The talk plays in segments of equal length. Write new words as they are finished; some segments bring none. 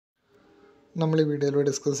നമ്മൾ ഈ വീഡിയോയിൽ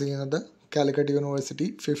ഡിസ്കസ് ചെയ്യുന്നത് Calicut university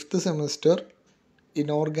 5th semester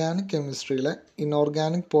inorganic കെമിസ്ട്രിയിലെ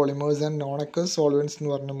inorganic polymers and non aqueous സോൾവെൻറ്റ്സ് എന്ന്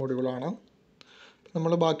പറഞ്ഞ മൊഡ്യൂളാണ്.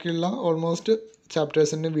 നമ്മൾ ബാക്കിയുള്ള ഓൾമോസ്റ്റ്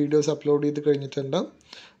ചാപ്റ്റേഴ്സിൻ്റെ വീഡിയോസ് അപ്ലോഡ് ചെയ്ത് കഴിഞ്ഞിട്ടുണ്ട്.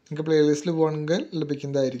 നിങ്ങൾക്ക് പ്ലേലിസ്റ്റിൽ പോകണമെങ്കിൽ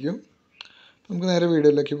ലഭിക്കുന്നതായിരിക്കും. നമുക്ക് നേരെ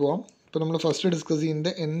വീഡിയോയിലേക്ക് പോകാം. ഇപ്പോൾ നമ്മൾ ഫസ്റ്റ് ഡിസ്കസ്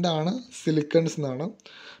ചെയ്യുന്നത് എന്താണ് സിലിക്കൺസ് എന്നാണ്.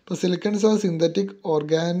 ഇപ്പോൾ silicones R synthetic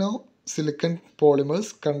organo silicon polymers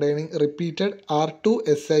containing repeated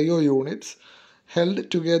R2SiO units held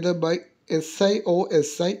together by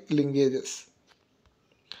SiO-Si linkages.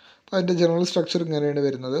 അതിൻ്റെ ജനറൽ സ്ട്രക്ചർ ഇങ്ങനെയാണ്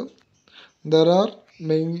വരുന്നത്. There are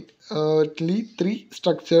mainly three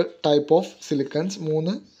structure type of silicons.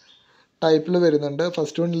 3 ടൈപ്പിൽ വരുന്നുണ്ട്.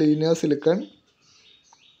 First one linear silicon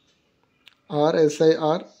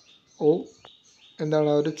RSiRO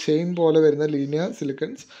എന്താണ് ഒരു chain പോലെ വരുന്ന linear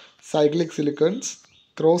silicones, cyclic silicones,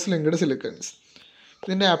 cross linked silicones.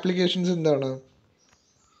 ഇതിൻ്റെ ആപ്ലിക്കേഷൻസ് എന്താണ്?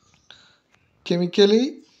 Chemically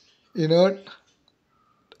inert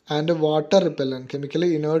and water repellent. Chemically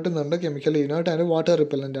inert എന്നുണ്ട്, chemically inert and water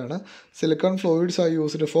repellent ആണ്. Silicon fluids are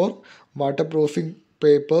used for water proofing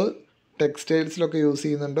paper, ടെക്സ്റ്റൈൽസിലൊക്കെ use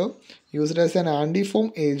ചെയ്യുന്നുണ്ട്. Used as an ആൻറ്റിഫോം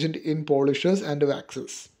agent in polishers and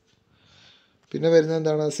waxes. പിന്നെ വരുന്നത്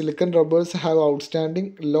എന്താണ്? Silicon rubbers have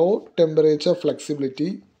outstanding low temperature flexibility.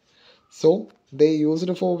 So they used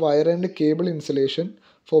for wire and cable insulation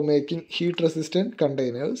for making heat resistant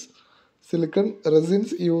containers. Silicon resins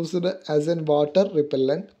used as a water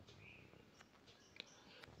repellent.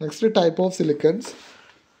 Next type of silicons,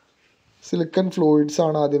 silicon fluids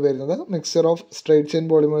ആണ് ആദ്യം വരുന്നത്. Mixture of straight chain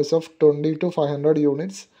polymers of 20 to 500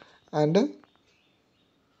 units and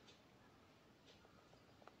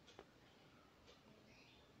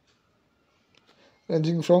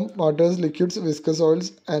ranging from waters, liquids, viscous oils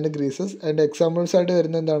and greases. And examples ആയിട്ട്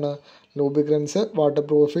വരുന്നത് എന്താണ്? Lubricants, water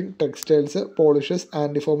proofing, textiles, polishes,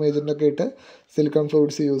 ആൻറ്റിഫോം ഏജൻ്റൊക്കെ ആയിട്ട് silicon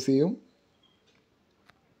fluids use ചെയ്യും.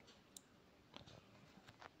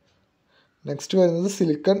 Next വരുന്നത്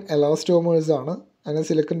silicon എലാസ്റ്റോമേഴ്സ് ആണ്. അങ്ങനെ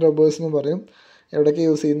സിലിക്കൺ റബ്ബേഴ്സ് എന്ന് പറയും. എവിടെയൊക്കെ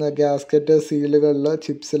യൂസ് ചെയ്യുന്നത്? Gasket, സീലുകളിൽ,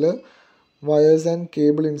 ചിപ്സിൽ, wires and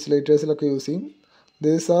cable ഇൻസുലേറ്റേഴ്സിലൊക്കെ use ചെയ്യും.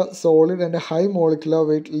 These are solid and high molecular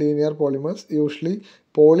weight linear polymers, usually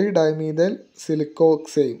polydimethyl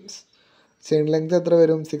silicoxanes. Chain length എത്ര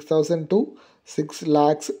വരും? 6000 to 6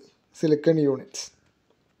 lakhs silicon units.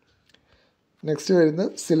 Next വരുന്നത്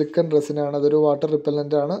സിലിക്കൺ റെസിൻ ആണ്. അതൊരു വാട്ടർ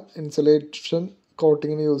റിപ്പല്ലൻ്റ് ആണ്. ഇൻസുലേഷൻ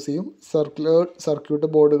കോട്ടിങ്ങിന് യൂസ് ചെയ്യും. Circuit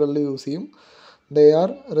ബോർഡുകളിൽ use ചെയ്യും. They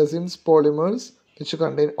are resins polymers which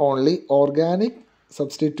contain only organic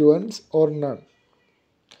substituents or none.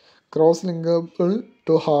 Cross-linkable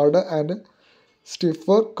to harder and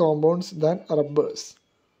stiffer compounds than rubbers.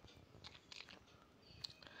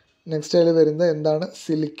 Next അതിൽ വരുന്നത് എന്താണ്?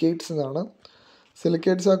 Silicates എന്നാണ്.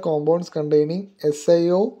 Silicates R compounds containing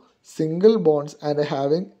SiO single bonds and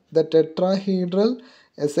having the tetrahedral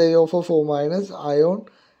SiO4- ion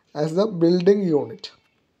as the building unit.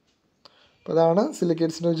 അപ്പോൾ അതാണ്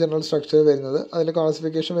സിലിക്കേറ്റ്സിൻ്റെ general structure വരുന്നത്. അതിൽ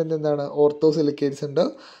classification വരുന്നത് എന്താണ്? ഓർത്തോ സിലിക്കേറ്റ്സ് ഉണ്ട്.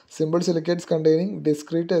 Simple silicates containing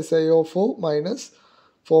discrete SiO4-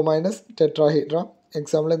 ടെട്രാഹീഡ്ര.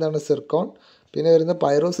 Example എന്താണ്? സിർക്കോൺ. പിന്നെ വരുന്ന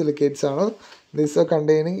പൈറോ സിലിക്കേറ്റ്സ് ആണ്. These are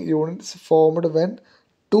containing units formed when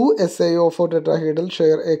 2 SiO4 tetrahedral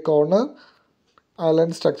share A corner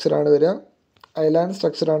island സ്ട്രക്ചറാണ് വരിക. ഐലാൻഡ്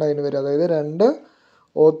സ്ട്രക്ചറാണ് അതിന് വരിക. അതായത് 2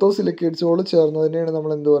 ഓർത്തോ സിലിക്കേറ്റ്സുകൾ ചേർന്നതിനെയാണ്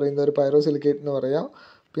നമ്മൾ എന്ത് പറയുന്നത്? ഒരു പൈറോ സിലിക്കേറ്റ് എന്ന് പറയാം.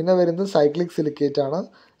 പിന്നെ വരുന്നത് സൈക്ലിക് സിലിക്കേറ്റ് ആണ്.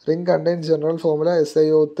 Ring contain general formula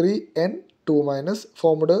SiO3N2-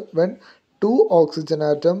 formed when 2 oxygen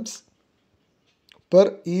atoms per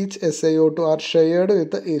each SiO2 R shared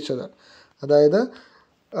with each other. അതായത്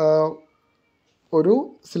ഒരു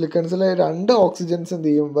സിലിക്കൺസിലെ 2 ഓക്സിജൻസ് എന്ത്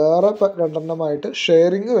ചെയ്യും? വേറെ 2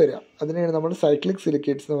 ഷെയറിങ് വരിക. അതിനെയാണ് നമ്മൾ സൈക്ലിക്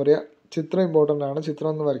സിലിക്കേറ്റ്സ് എന്ന് പറയുക. ചിത്രം ഇമ്പോർട്ടൻ്റ് ആണ്. ചിത്രം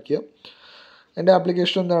ഒന്ന് വരയ്ക്കുക. എൻ്റെ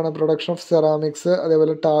ആപ്ലിക്കേഷൻ എന്താണ്? പ്രൊഡക്ഷൻ ഓഫ് സെറാമിക്സ്,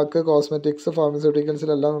 അതേപോലെ ടാക്ക്, കോസ്മെറ്റിക്സ്,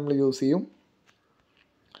 ഫാർമസ്യൂട്ടിക്കൽസിലെല്ലാം നമ്മൾ യൂസ് ചെയ്യും.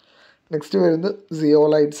 നെക്സ്റ്റ് വരുന്നത്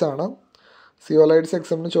സിയോലൈറ്റ്സ് ആണ്. സിയോലൈറ്റ്സ്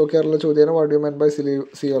എക്സാമിന് ചോദിക്കാറുള്ള ചോദ്യമാണ് വാട്ട് യു മീൻ ബൈ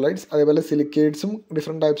സിയോലൈറ്റ്സ്. അതേപോലെ സിലിക്കേറ്റ്സും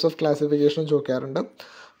ഡിഫറെൻറ്റ് ടൈപ്സ് ഓഫ് ക്ലാസിഫിക്കേഷനും ചോദിക്കാറുണ്ട്.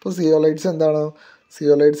 അപ്പോൾ സിയോലൈറ്റ്സ് എന്താണ്?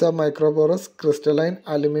 സിയോലൈറ്റ്സ് R microporous crystalline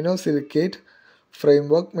alumino silicate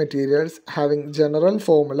framework materials having general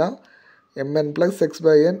formula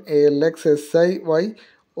Mn+6/n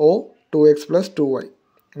AlXSiYO 2x+2y.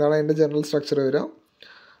 ഇതാണ് അതിൻ്റെ ജനറൽ സ്ട്രക്ചർ വരിക.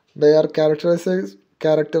 They are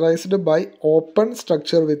characterized by open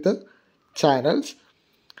structure with channels.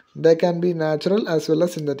 They can be natural as well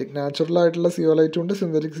as synthetic. Natural ആയിട്ടുള്ള സിയോലൈറ്റും ഉണ്ട്,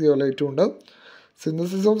 synthetic സിയോലൈറ്റും ഉണ്ട്.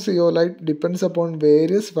 Synthesis of zeolite depends upon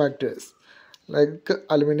various factors like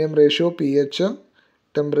aluminium ratio, pH,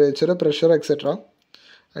 temperature, pressure etcetera.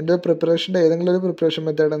 അതിൻ്റെ പ്രിപ്പറേഷൻ്റെ ഏതെങ്കിലും ഒരു preparation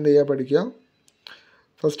method എന്ത് ചെയ്യുക? പഠിക്കുക.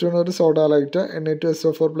 First one ഒരു soda light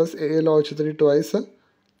Na2SO4 plus AlOH3 twice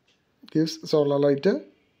gives soda light.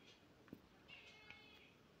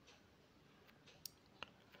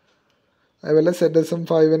 അതുപോലെ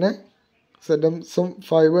ZSM5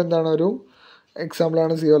 ZSM5 എന്താണ് ഒരു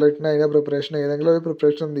എക്സാമ്പിളാണ് സിയോലൈറ്റിന്. അതിൻ്റെ പ്രിപ്പറേഷൻ ഏതെങ്കിലും ഒരു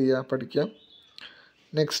പ്രിപ്പറേഷൻ എന്ത് ചെയ്യുക പഠിക്കാം.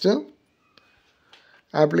 നെക്സ്റ്റ്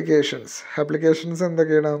ആപ്ലിക്കേഷൻസ്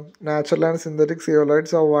എന്തൊക്കെയാണ്? Natural and synthetic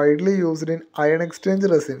സിയോലൈറ്റ്സ് are widely used in iron exchange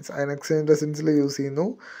റെസിൻസിൽ use ചെയ്യുന്നു.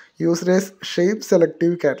 Used as shape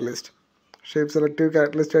selective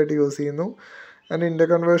catalyst ആയിട്ട് യൂസ് ചെയ്യുന്നു. And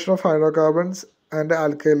ഇന്റർകൺവേർഷൻ of hydrocarbons and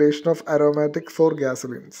alkylation of aromatic four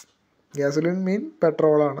gasoline mean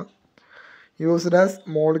പെട്രോളാണ്. Used as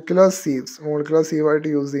molecular sieve ആയിട്ട്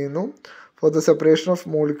use ചെയ്യുന്നു. For the separation of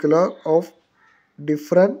molecular of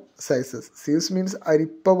different sizes. സീവ്സ് means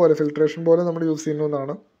അരിപ്പ പോലെ, filtration പോലെ നമ്മൾ use ചെയ്യുന്നു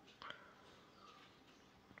എന്നാണ്.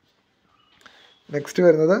 Next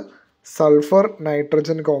വരുന്നത് സൾഫർ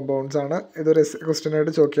നൈട്രജൻ കോമ്പൗണ്ട്സ് ആണ്. ഇതൊരു ക്വസ്റ്റ്യൻ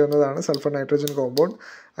ആയിട്ട് ചോദിക്കാവുന്നതാണ്. Sulphur nitrogen compound.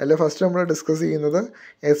 അതിൽ ഫസ്റ്റ് നമ്മൾ ഡിസ്കസ് ചെയ്യുന്നത്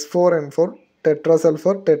S4N4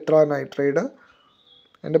 ടെട്രാസൾഫർ ടെട്രാനൈട്രൈഡ്.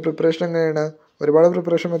 അതിൻ്റെ പ്രിപ്പറേഷൻ എങ്ങനെയാണ്? ഒരുപാട്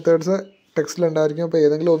പ്രിപ്പറേഷൻ മെത്തേഡ്സ് ടെക്സ്റ്റിലുണ്ടായിരിക്കും. അപ്പോൾ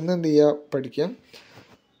ഏതെങ്കിലും ഒന്ന് എന്ത് ചെയ്യുക പഠിക്കാം.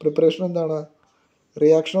 പ്രിപ്പറേഷൻ എന്താണ്?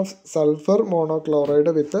 Reaction of sulphur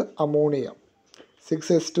മോണോക്ലോറൈഡ് with ammonia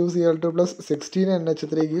 6S2Cl2 plus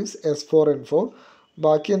 16NH3 gives S4N4.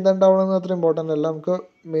 ബാക്കി എന്താ ഉണ്ടാവണമെന്ന് അത്ര ഇമ്പോർട്ടൻ്റ് അല്ല. നമുക്ക്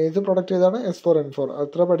മേജർ പ്രൊഡക്റ്റ് ഏതാണ്? S4N4.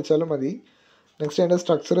 അത്ര പഠിച്ചാലും മതി. നെക്സ്റ്റ് അതിൻ്റെ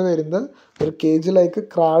സ്ട്രക്ചർ വരുന്നത് ഒരു കേജ് ലൈക്ക്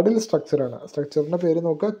ക്രാഡിൽ സ്ട്രക്ചറാണ്. സ്ട്രക്ചറിൻ്റെ പേര്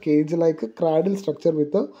നോക്കുക, cage like cradle structure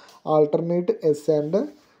with alternate S and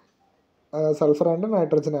sulphur and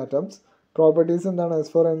nitrogen atoms. Properties എന്താണ്?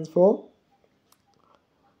 S4N4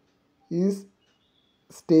 ഈസ്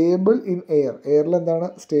സ്റ്റേബിൾ ഇൻ എയറിൽ എന്താണ്?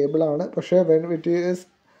 സ്റ്റേബിൾ ആണ്. പക്ഷേ when it is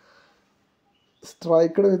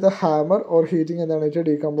സ്ട്രൈക്ക്ഡ് with a hammer or heating എന്താണ്? It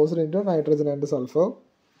decomposed into nitrogen and sulphur.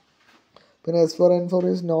 പിന്നെ S4N4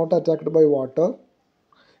 is not attacked by water.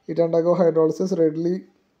 It undergo hydrolysis readily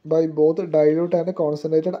by both dilute and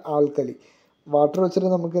concentrated alkali. Water വെച്ചിട്ട്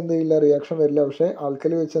നമുക്ക് എന്ത് ചെയ്യില്ല, reaction വരില്ല. പക്ഷേ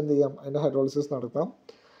alkali വെച്ച് എന്ത് ചെയ്യാം? അതിൻ്റെ ഹൈഡ്രോളിസിസ് നടത്താം.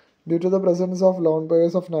 Due to the presence of lone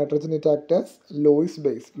pairs of nitrogen it act as Luis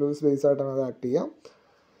base ആയിട്ടാണ് അത് ആക്ട് ചെയ്യാം.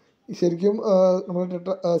 ശരിക്കും നമ്മൾ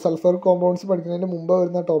സൾഫർ കോമ്പൗണ്ട്സ് പഠിക്കുന്നതിന് മുമ്പ്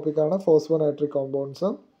വരുന്ന ടോപ്പിക്കാണ് ഫോസ്ഫോനൈട്രിക് കോമ്പൗണ്ട്സ്.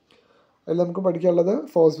 അതിൽ നമുക്ക് പഠിക്കാനുള്ളത്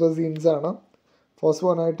ഫോസ്ഫസീൻസ് ആണ്.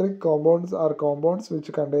 Phosphonitrile compounds are compounds which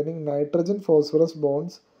containing nitrogen phosphorus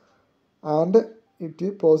bonds, and it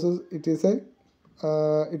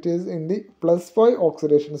is in the +5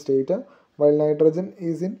 oxidation state, while nitrogen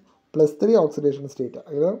is in +3 oxidation state.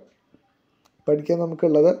 ഇത് പഠിക്കാൻ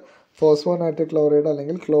നമുക്കുള്ളത് ഫോസ്ഫോനൈട്രിക് ക്ലോറൈഡ്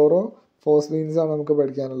അല്ലെങ്കിൽ ക്ലോറോ ഫോസ്ഫീൻസ് ആണ് നമുക്ക്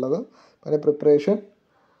പഠിക്കാനുള്ളത്. അതിൻ്റെ preparation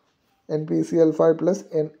NPCl5 plus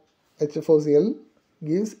NH4Cl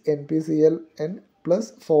gives NPClN plus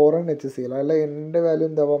 4NHCl. അല്ല എൻ്റെ വാല്യൂ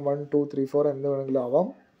എന്താവാം? 1, 2, 3, 4 എന്ത് വേണമെങ്കിലും ആവാം.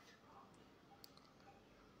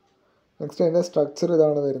 നെക്സ്റ്റ് അതിൻ്റെ സ്ട്രക്ചർ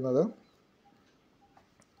ഇതാണ് വരുന്നത്.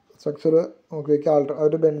 സ്ട്രക്ചർ നോക്കി വയ്ക്കുക.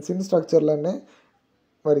 ഒരു ബെൻസിൻ സ്ട്രക്ചറിൽ തന്നെ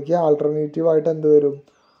വരയ്ക്കുക. ആൾട്ടർനേറ്റീവായിട്ട് എന്ത് വരും?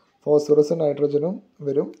 ഫോസ്ഫറസും നൈട്രജനും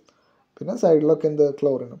വരും. പിന്നെ സൈഡിലൊക്കെ എന്ത്?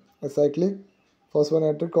 ക്ലോറിനും. Cyclic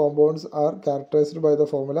phosphonaitric compounds are characterized by the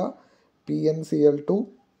formula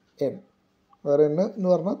PnCl2n. വേറെ n എന്ന്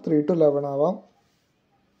പറഞ്ഞാൽ 3 to 11 ആവാം.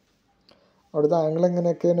 അവിടുത്തെ ആംഗിൾ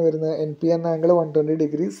എങ്ങനെയൊക്കെയാണ് വരുന്നത്? NPN angle 120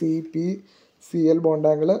 degree, CpCl bond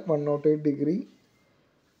angle 108 degree.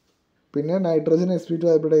 പിന്നെ നൈട്രജൻ sp2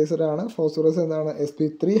 ഹൈബ്രിഡൈസഡ് ആണ്. ഫോസ്ഫറസ് എന്താണ്?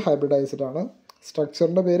 sp3 ഹൈബ്രിഡൈസഡ് ആണ്.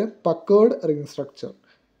 സ്ട്രക്ചറിൻ്റെ പേര് പക്കേർഡ് റിംഗ് സ്ട്രക്ചർ.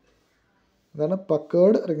 ഇതാണ്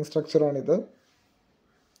പക്കേർഡ് റിംഗ് സ്ട്രക്ചറാണിത്.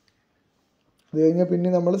 ഇത് കഴിഞ്ഞാൽ പിന്നെ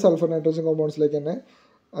നമ്മൾ സൾഫർ നൈട്രജൻ കോമ്പൗണ്ട്സിലേക്ക് തന്നെ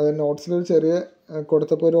അത് നോട്ട്സിലൊരു ചെറിയ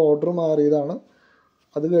കൊടുത്തപ്പോൾ ഒരു ഓർഡർ മാറിയതാണ്.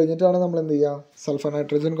 അത് കഴിഞ്ഞിട്ടാണ് നമ്മൾ എന്ത് ചെയ്യുക? സൾഫർ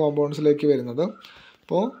നൈട്രജൻ കോമ്പൗണ്ട്സിലേക്ക് വരുന്നത്.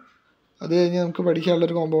 അപ്പോൾ അത് കഴിഞ്ഞ് നമുക്ക്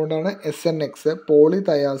പഠിക്കാനുള്ളൊരു കോമ്പൗണ്ടാണ് SNX,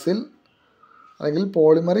 പോളിതയാസിൽ അല്ലെങ്കിൽ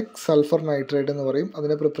പോളിമറിക് സൾഫർ നൈട്രേറ്റ് എന്ന് പറയും.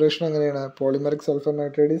 അതിൻ്റെ പ്രിപ്പറേഷൻ എങ്ങനെയാണ്? Polymeric sulphur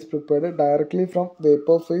nitrate is prepared directly from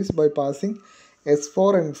vapour face by passing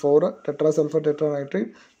S4N4 ടെട്രാസൾഫർ ടെട്രാനൈട്രേറ്റ്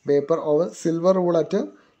vapour over silver wool at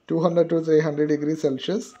 200 to 300 degrees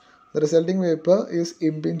Celsius. The resulting vapor is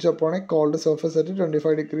impinged upon a cold surface at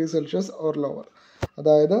 25 degrees Celsius or lower.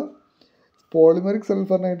 അതായത് polymeric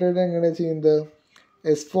sulphur nitrate എങ്ങനെയാണ് ചെയ്യുന്നത്?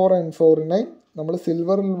 S4N4നെ നമ്മൾ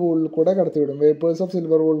silver വൂളിൽ കൂടെ കടത്തിവിടും. Vapours of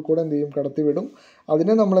silver വൂളിൽ കൂടെ എന്ത് ചെയ്യും? കടത്തിവിടും.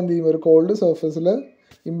 അതിനെ നമ്മൾ എന്ത് ചെയ്യും? ഒരു കോൾഡ് സർഫസിൽ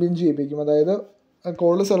ഇമ്പിഞ്ച് ചെയ്യിപ്പിക്കും. അതായത്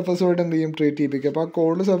കോൾഡ് സർഫസുമായിട്ട് എന്ത് ചെയ്യും? ട്രീറ്റ് ചെയ്യിപ്പിക്കും. അപ്പോൾ ആ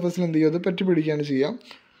കോൾഡ് സർഫസിൽ എന്ത് ചെയ്യും? അത് പറ്റി പിടിക്കുകയാണ് ചെയ്യുക.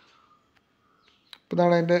 അപ്പോൾ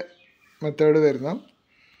ഇതാണ് അതിൻ്റെ മെത്തേഡ് വരുന്നത്.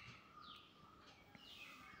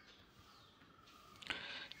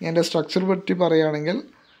 എൻ്റെ സ്ട്രക്ചർ പറ്റി പറയുകയാണെങ്കിൽ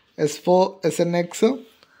SNX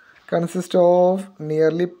consists of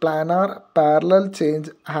nearly planar parallel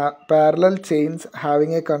chains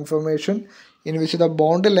having a conformation in which the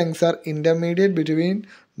bond lengths are intermediate between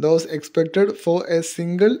those expected for a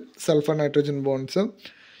single sulfur nitrogen bonds.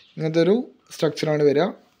 ഇങ്ങനത്തെ ഒരു സ്ട്രക്ചറാണ് വരിക.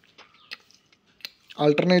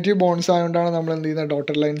 ആൾട്ടർനേറ്റീവ് ബോൺസ് ആയതുകൊണ്ടാണ് നമ്മൾ എന്ത് ചെയ്യുന്നത്,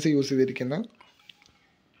 ഡോട്ടഡ് ലൈൻസ് യൂസ് ചെയ്തിരിക്കുന്നത്.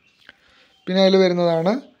 പിന്നെ അതിൽ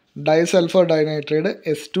വരുന്നതാണ് ഡൈസൾഫർ ഡൈനൈട്രൈഡ്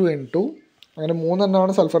S2N2. അങ്ങനെ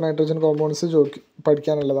 3 സൾഫർ നൈട്രോജൻ കോമ്പൗണ്ട്സ്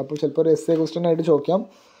പഠിക്കാനുള്ളത്. അപ്പോൾ ചിലപ്പോൾ ഒരു essay ക്വസ്റ്റ്യൻ ആയിട്ട് ചോദിക്കാം,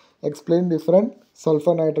 explain different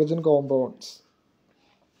sulphur nitrogen compounds.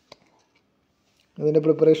 ഇതിൻ്റെ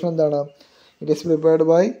പ്രിപ്പറേഷൻ എന്താണ്? It is prepared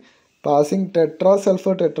by passing tetra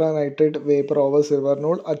sulphur ടെട്രാനൈട്രേറ്റ് vapour over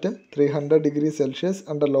സിൽവർനോൾ at 300 degrees Celsius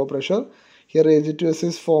under low pressure. Here AG2S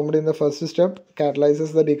is formed in the first step,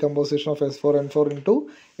 catalyzes the decomposition of S4N4 into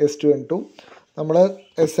S2N2. നമ്മൾ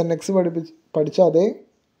SNX പഠിച്ച അതേ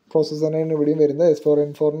process തന്നെയാണ് ഇവിടെയും വരുന്നത്.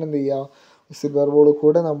 S4N4 എന്ത് ചെയ്യുക, silver ബോളിൽ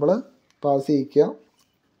കൂടെ നമ്മൾ പാസ് ചെയ്യിക്കുക.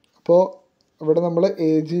 അപ്പോൾ ഇവിടെ നമ്മൾ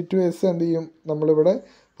AG2S എന്ത് ചെയ്യും, നമ്മളിവിടെ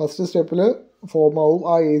ഫസ്റ്റ് സ്റ്റെപ്പിൽ ഫോം ആവും.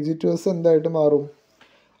 ആ AG2S എന്തായിട്ട് മാറും,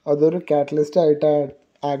 അതൊരു കാറ്റലിസ്റ്റ് ആയിട്ട്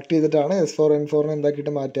ആക്ട് ചെയ്തിട്ടാണ് S4N4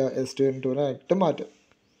 എന്താക്കിയിട്ട് മാറ്റുക, S2N2 ആയിട്ട് മാറ്റുക.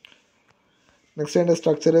 നെക്സ്റ്റ് അതിൻ്റെ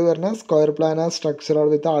സ്ട്രക്ചർ പറഞ്ഞാൽ square planar structure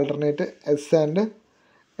with alternate S and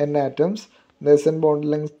N atoms. The SN bond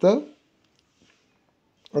length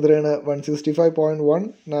അത്രയാണ് 165.1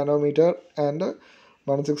 നാനോമീറ്റർ ആൻഡ്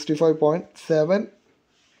 165.7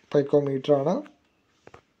 പൈക്കോമീറ്റർ ആണ്.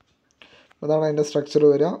 അതാണ് അതിൻ്റെ സ്ട്രക്ചർ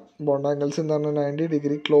വരിക. ബോണ്ട് ആംഗിൾസ് എന്ന് പറഞ്ഞാൽ 90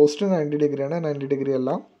 ഡിഗ്രി, ക്ലോസ് ടു 90 ഡിഗ്രിയാണ്, 90 ഡിഗ്രി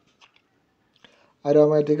അല്ല.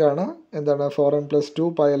 അരോമാറ്റിക് ആണ്. എന്താണ് 4n+2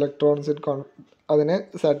 പൈ ഇലക്ട്രോൺസ് അതിനെ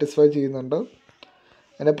സാറ്റിസ്ഫൈ ചെയ്യുന്നുണ്ട്.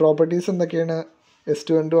 അതിൻ്റെ പ്രോപ്പർട്ടീസ് എന്തൊക്കെയാണ്?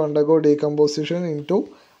 S2N2 undergo decomposition into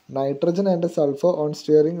nitrogen and sulfur on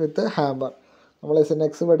steering with a hammer. നമ്മൾ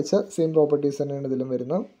SNX പഠിച്ച സെയിം പ്രോപ്പർട്ടീസ് തന്നെയാണ് ഇതിലും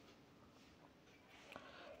വരുന്നത്.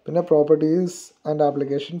 പിന്നെ properties and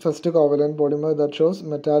application. First covalent polymer that shows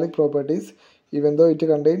metallic properties even though it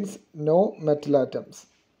contains no metal atoms.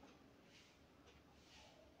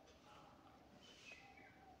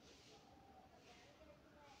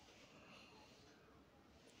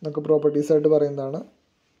 എന്നൊക്കെ പ്രോപ്പർട്ടീസായിട്ട് പറയുന്നതാണ്.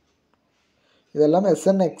 ഇതെല്ലാം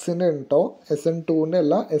SNXൻ്റെ ഉണ്ടോ, SN2ൻ്റെ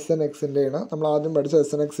അല്ല, SNXൻ്റെ ആണ്. നമ്മൾ ആദ്യം പഠിച്ച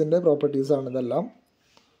SNXൻ്റെ പ്രോപ്പർട്ടീസാണ് ഇതെല്ലാം.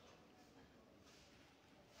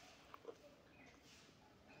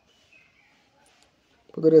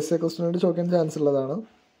 ഇതൊരു essay ക്വസ്റ്റ്യൻ ആയിട്ട് ചോദിക്കാൻ ചാൻസ് ഉള്ളതാണ്.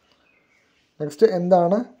 നെക്സ്റ്റ്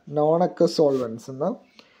എന്താണ് നോൺ അക്വസ് സോൾവെൻറ്റ്സ് എന്ന്.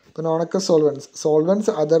 ഇപ്പോൾ non aqueous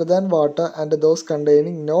സോൾവെൻറ്റ്സ് other than water and those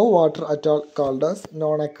containing no water at all called as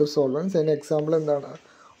non aqueous സോൾവെൻറ്റ്സ്. അതിന് എക്സാമ്പിൾ എന്താണ്?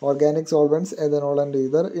 Organic സോൾവെൻറ്റ്സ് ethanol and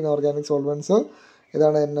ether. Inorganic സോൾവെൻറ്റ്സ്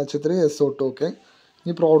ഇതാണ് NH3 SO2. ഓക്കെ.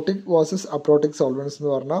 ഈ പ്രോട്ടിക് വേഴ്സസ് അപ്രോട്ടിക് സോൾവെൻറ്റ്സ്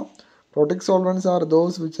എന്ന് പറഞ്ഞാൽ, protic സോൾവെൻറ്റ്സ് are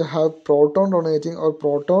those which have proton donating or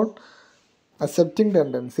proton accepting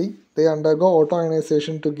tendency. They undergo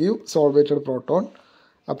autoionization to give solvated proton.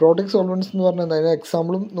 Aprotic solvents എന്ന് പറഞ്ഞാൽ അതിന്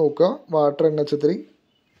എക്സാമ്പിളും നോക്കുക, water NH3.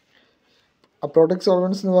 അപ്രോട്ടിക്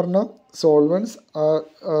സോൾവെൻറ്റ്സ് എന്ന് പറഞ്ഞാൽ സോൾവെൻറ്റ്സ്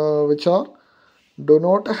which are do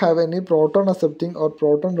not have any proton accepting or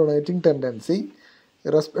proton donating tendency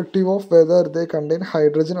irrespective of whether they contain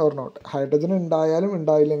hydrogen or not. Hydrogen ഉണ്ടായാലും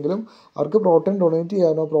ഉണ്ടായില്ലെങ്കിലും അവർക്ക് proton donate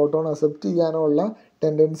ചെയ്യാനോ proton accept ചെയ്യാനോ ഉള്ള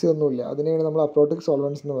ടെൻഡൻസി ഒന്നുമില്ല. അതിനെയാണ് നമ്മൾ അപ്രോട്ടിക്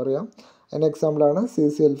സോൾവെൻറ്റ്സ് എന്ന് പറയാം. അതിൻ്റെ എക്സാമ്പിളാണ്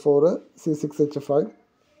CCl4, C6H5.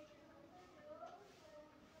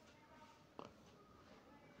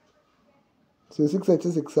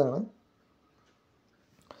 C6H6 ആണ്.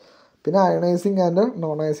 പിന്നെ അയണൈസിങ് ആൻഡ്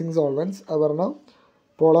നോൺ അയണൈസിങ് സോൾവെൻറ്റ്സ് അത് പറഞ്ഞാൽ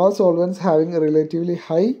polar solvents having relatively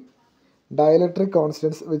high dielectric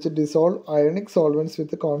constants which dissolve ionic solvents with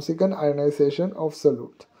the consequent ionization of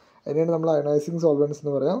solute. അതിനെയാണ് നമ്മൾ അയണൈസിങ് സോൾവെൻറ്റ്സ്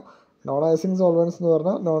എന്ന് പറയാം. നോൺ അയണൈസിങ് സോൾവെൻറ്റ്സ് എന്ന്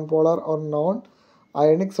പറഞ്ഞാൽ non polar or non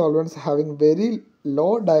ionic solvents having very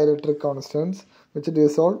low dielectric constants which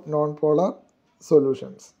dissolve non-polar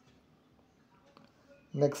solutions.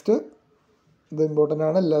 Next, the important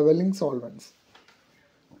ആണ് leveling solvents.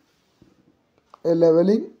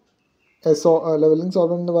 Leveling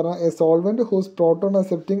solvent എന്ന് പറഞ്ഞാൽ a solvent whose proton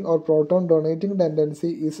accepting or proton donating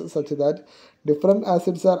tendency is such that different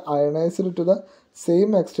acids are ionized to the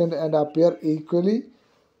same extent and appear equally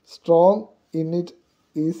strong in it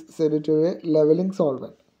is said to be a leveling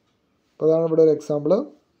solvent. അപ്പോൾ അതാണ് ഇവിടെ ഒരു example.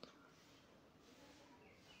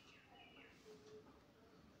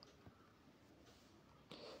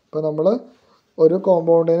 ഇപ്പോൾ നമ്മൾ ഒരു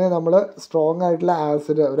കോമ്പൗണ്ടിനെ നമ്മൾ strong ആയിട്ടുള്ള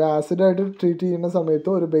ഒരു ആസിഡായിട്ട് ട്രീറ്റ് ചെയ്യുന്ന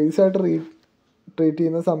സമയത്തും ഒരു ബേസായിട്ട് ട്രീറ്റ്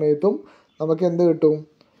ചെയ്യുന്ന സമയത്തും നമുക്ക് എന്ത് കിട്ടും?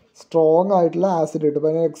 സ്ട്രോങ് ആയിട്ടുള്ള ആസിഡ് കിട്ടും.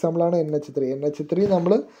 അപ്പോൾ അതിന് എക്സാമ്പിളാണ് NH3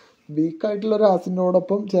 നമ്മൾ വീക്കായിട്ടുള്ള ഒരു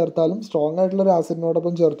ആസിഡിനോടൊപ്പം ചേർത്താലും സ്ട്രോങ് ആയിട്ടുള്ള ഒരു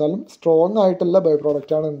ആസിഡിനോടൊപ്പം ചേർത്താലും സ്ട്രോങ് ആയിട്ടുള്ള ബൈ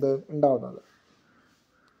പ്രോഡക്റ്റാണ് എന്ത് ഉണ്ടാവുന്നത്.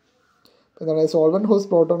 എന്താണ് solvent whose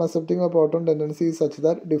proton accepting or proton tendency is such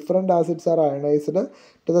that different acids are ionized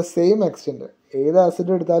to the same extent. ഏത്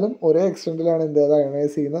ആസിഡ് എടുത്താലും ഒരേ എക്സ്റ്റെൻറ്റിലാണ് എന്ത് അത്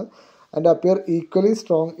അയണൈസ് ചെയ്യുന്നത് and appear equally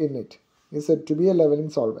strong in it is said to be a leveling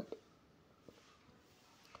solvent.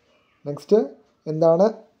 Next എന്താണ്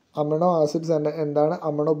amino acids എന്താണ്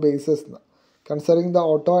amino bases എന്ന്. Considering the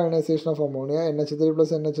auto ionisation of ammonia NH3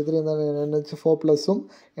 plus NH3 എന്താണ് NH4 പ്ലസും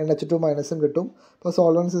NH2 മൈനസും കിട്ടും. ഇപ്പോൾ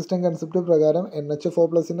സോൾവൻറ്റ് സിസ്റ്റം കൺസെപ്റ്റ് പ്രകാരം NH4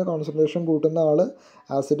 പ്ലസിൻ്റെ concentration കൂട്ടുന്ന ആൾ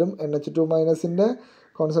ആസിഡും NH2 മൈനസിൻ്റെ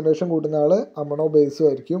കോൺസെൻട്രേഷൻ കൂട്ടുന്ന ആൾ അമിനോ ബേസും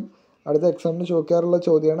ആയിരിക്കും. അടുത്ത എക്സാമിന് ചോദിക്കാറുള്ള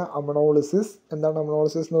ചോദ്യമാണ് അമിനോളിസിസ്. എന്താണ്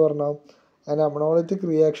അമിനോളിസിസ് എന്ന് പറഞ്ഞാൽ an aminolytic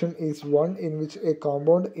reaction is one in which a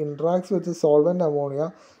compound interacts with the solvent ammonia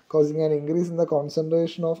causing an increase in the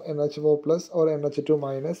concentration of NH4 plus or NH2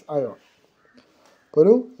 minus ion.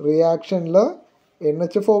 ഒരു റിയാക്ഷനിൽ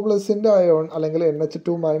NH4 പ്ലസിൻ്റെ അയോൺ അല്ലെങ്കിൽ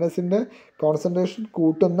NH2 മൈനസിൻ്റെ കോൺസെൻട്രേഷൻ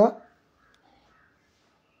കൂട്ടുന്ന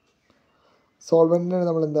സോൾവെൻറ്റിനാണ്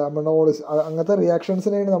നമ്മൾ എന്താ അമിനോളിസ്. അങ്ങനത്തെ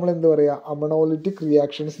റിയാക്ഷൻസിനെയാണ് നമ്മൾ എന്ത് പറയുക അമിനോളിറ്റിക്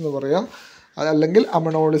reactions എന്ന് പറയുക, അല്ലെങ്കിൽ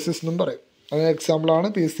അമിനോളിസിസ് എന്നും പറയും. അതിന് എക്സാമ്പിളാണ്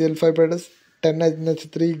PCl5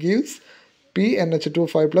 10NH3 gives PNH2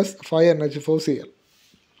 5 plus 5NH4Cl.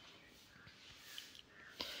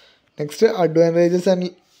 Next advantages and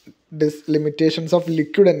limitations of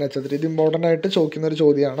liquid NH3. ഇത് ഇമ്പോർട്ടൻ്റ് ആയിട്ട് ചോദിക്കുന്ന ഒരു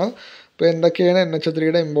ചോദ്യമാണ്. അപ്പോൾ എന്തൊക്കെയാണ്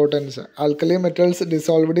NH3യുടെ importance? Alkali metals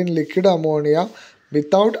dissolved in liquid ammonia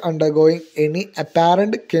without undergoing any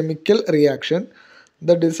apparent chemical reaction.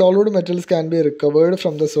 The dissolved metals can be recovered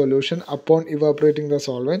from the solution upon evaporating the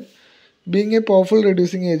solvent. Being a powerful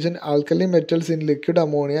reducing agent, alkali metals in liquid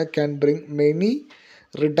ammonia can bring many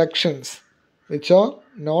reductions which are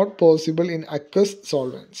not possible in aqueous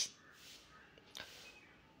solvents.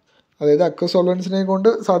 അതായത് aqueous solventsനെ കൊണ്ട്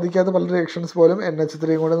സാധിക്കാത്ത പല reactions പോലും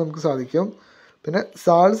NH3 കൊണ്ട് നമുക്ക് സാധിക്കും. പിന്നെ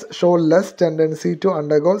salts show less tendency to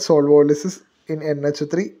undergo solvolysis in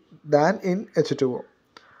NH3 than in H2O.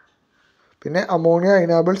 പിന്നെ ammonia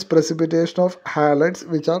enables precipitation of halides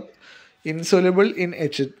which are insoluble in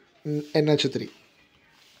NH3.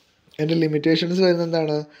 അതിൻ്റെ ലിമിറ്റേഷൻസ് വരുന്നത്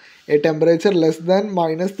എന്താണ്? A temperature less than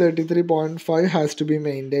 -33.5 has to be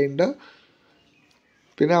maintained.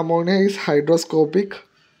 പിന്നെ ammonia is ഹൈഡ്രോസ്കോപ്പിക്.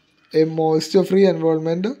 A moisture free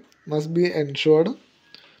environment must be ensured.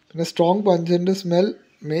 പിന്നെ strong pungent smell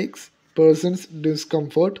makes persons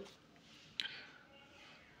discomfort.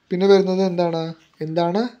 പിന്നെ വരുന്നത്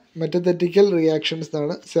എന്താണ് മെറ്റതെറ്റിക്കൽ reactions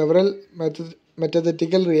എന്നാണ്. Several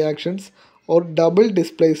മെറ്റതെറ്റിക്കൽ reactions or double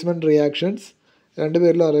displacement reactions രണ്ട്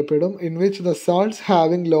പേരിലും അറിയപ്പെടും. in which the salts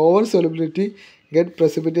having lower solubility get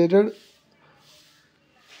precipitated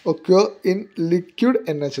occur in liquid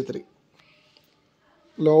NH3.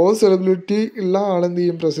 lower solubility ഉള്ള ആളെന്ത്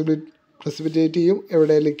ചെയ്യും? precipitate ചെയ്യും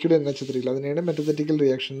എവിടെ? Liquid NH3. അതിനെയാണ് മെറ്റതെറ്റിക്കൽ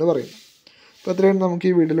റിയാക്ഷൻ എന്ന് പറയുന്നത്. അപ്പോൾ അത്രയാണ് നമുക്ക്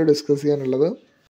ഈ വീഡിയോയിൽ ഡിസ്കസ് ചെയ്യാനുള്ളത്.